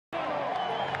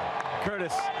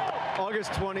Curtis,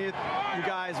 August 20th, you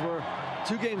guys were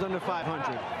 2 games under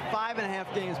 500,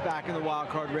 5.5 games back in the wild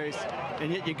card race,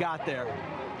 and yet you got there.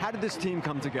 How did this team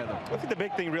come together? I think the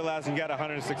big thing, realizing you got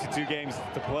 162 games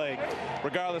to play,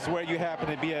 regardless of where you happen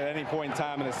to be at any point in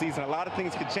time in the season. A lot of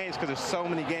things could change because there's so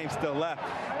many games still left.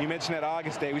 You mentioned that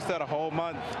August day. We still had a whole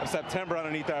month of September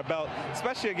underneath our belt,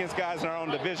 especially against guys in our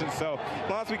own division. So as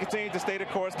long as we continue to stay the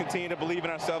course, continue to believe in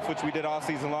ourselves, which we did all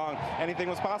season long, anything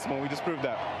was possible. We just proved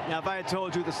that. Now, if I had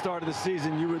told you at the start of the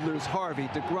season you would lose Harvey,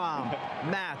 DeGrom,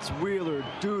 Matz, Wheeler,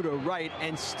 Duda, Wright,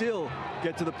 and still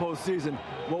get to the postseason,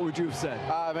 what would you have said?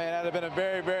 Man, that would have been a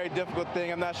very, very difficult thing.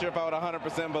 I'm not sure if I would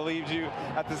 100% believed you.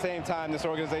 At the same time, this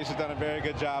organization's done a very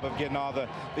good job of getting all the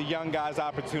young guys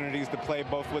opportunities to play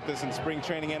both with us in spring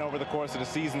training and over the course of the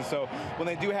season. So when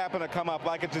they do happen to come up,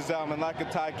 like a Giselman, like a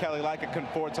Ty Kelly, like a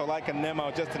Conforto, like a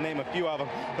Nimmo, just to name a few of them,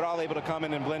 they're all able to come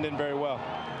in and blend in very well.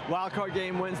 Wild card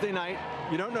game Wednesday night.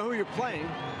 You don't know who you're playing,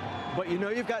 but you know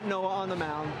you've got Noah on the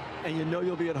mound, and you know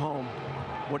you'll be at home.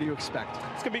 What do you expect?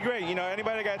 It's going to be great. You know,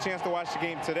 anybody that got a chance to watch the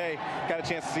game today got a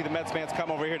chance to see the Mets fans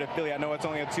come over here to Philly. I know it's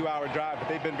only a 2-hour drive, but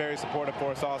they've been very supportive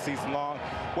for us all season long,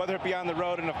 whether it be on the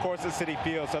road and, of course, the Citi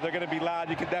Field. So they're going to be loud.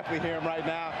 You can definitely hear them right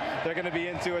now. They're going to be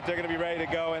into it. They're going to be ready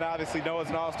to go. And obviously, Noah's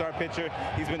an all-star pitcher.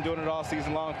 He's been doing it all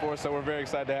season long for us, so we're very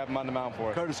excited to have him on the mound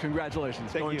for us. Curtis,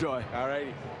 congratulations. Go enjoy. All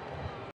righty.